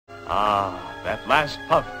Ah, that last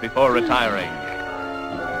puff before retiring.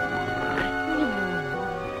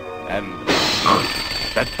 And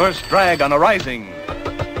that first drag on a rising.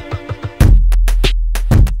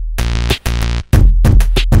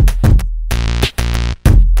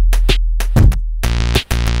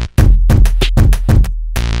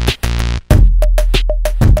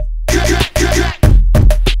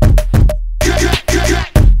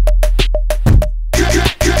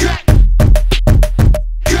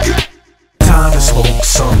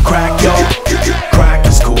 Some crack, yo. Crack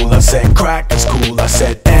is cool, I said crack is cool. I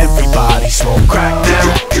said everybody smoke crack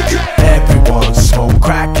now. Everyone smoke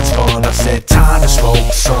crack, it's fun. I said time to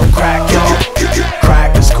smoke some crack, yo.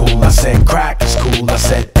 Crack is cool, I said crack is cool. I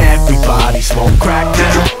said everybody smoke crack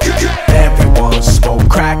now. Everyone smoke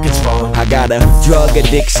crack, it's fun. I got a drug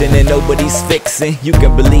addiction and nobody's fixing. You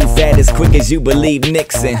can believe that as quick as you believe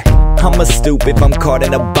Nixon. I'm a stoop if I'm caught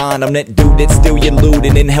in a bond. I'm that dude that steal your loot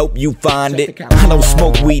and then help you find it. I don't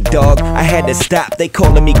smoke weed, dog, I had to stop. They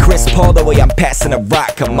calling me Chris Paul the way I'm passing a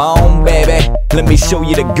rock. Come on, baby, let me show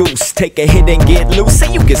you the goose. Take a hit and get loose,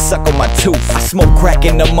 so you can suck on my tooth. I smoke crack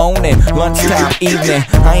in the morning, lunchtime, evening.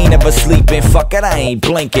 I ain't ever sleeping, fuck it, I ain't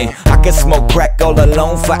blinking. I can smoke crack all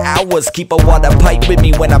alone for hours. Keep a water pipe with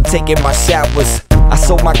me when I'm taking my showers. I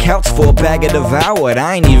sold my couch for a bag of devoured.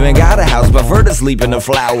 I ain't even got a house, prefer to sleep in the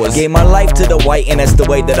flowers. Gave my life to the white and that's the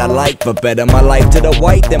way that I like. But better my life to the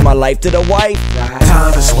white than my life to the white.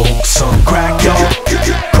 Time to smoke some crack, yo.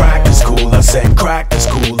 Crack is cool, I said crack is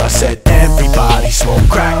cool. I said everybody smoke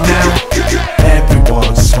crack now.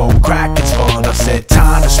 Everyone smoke crack, it's fun. I said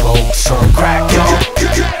time to smoke some crack, yo.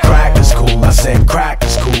 Crack is cool, I said crack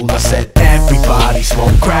is cool. I said everybody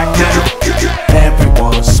smoke crack now.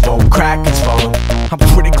 Everyone smoke crack, it's fun. I'm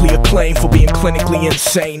critically acclaimed for being clinically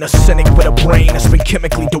insane. A cynic with a brain that's been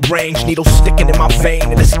chemically deranged. Needle sticking in my vein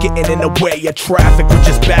and it's getting in the way of traffic, which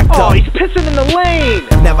is backed up. Oh, he's pissing in the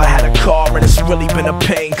lane. Never had a car and it's really been a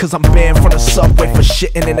pain. Cause I'm banned from the subway for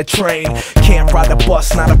shitting in a train. Can't ride the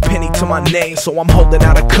bus, not a penny to my name. So I'm holding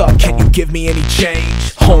out a cup, can you give me any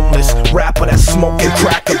change? Homeless, rapper that's smoking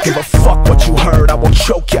crack. I give a fuck what you heard, I will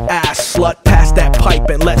choke your ass, slut. Pass that pipe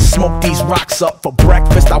and let's smoke these rocks up. For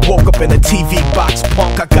breakfast I woke up in a TV box.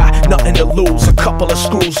 Punk, I got nothing to lose. A couple of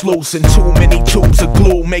screws loose and too many tubes of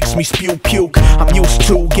glue makes me spew puke. I'm used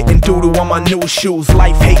to getting doo-doo on my new shoes.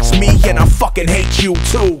 Life hates me and I fucking hate you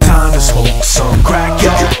too. Time to smoke some crack,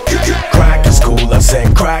 yo. Crack is cool, I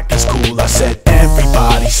said crack is cool. I said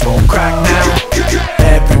everybody smoke crack now.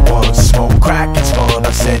 Everyone smoke crack, it's fun.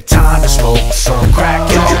 I said time to smoke some crack,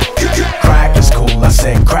 yo. Crack is cool, I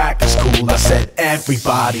said crack is cool. I said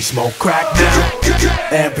everybody smoke crack now.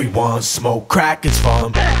 Everyone smoke crack, it's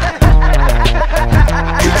fun.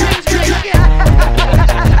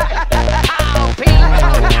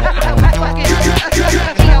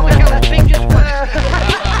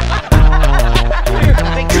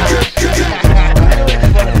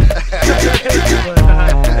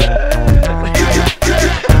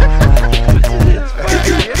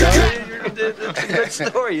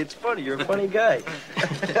 Story, it's funny, you're a funny guy.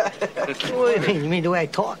 What do you mean the way I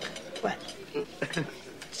talk? What?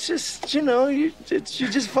 It's just, you know, you're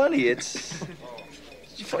just funny. It's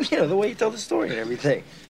funny, you know, the way you tell the story and everything.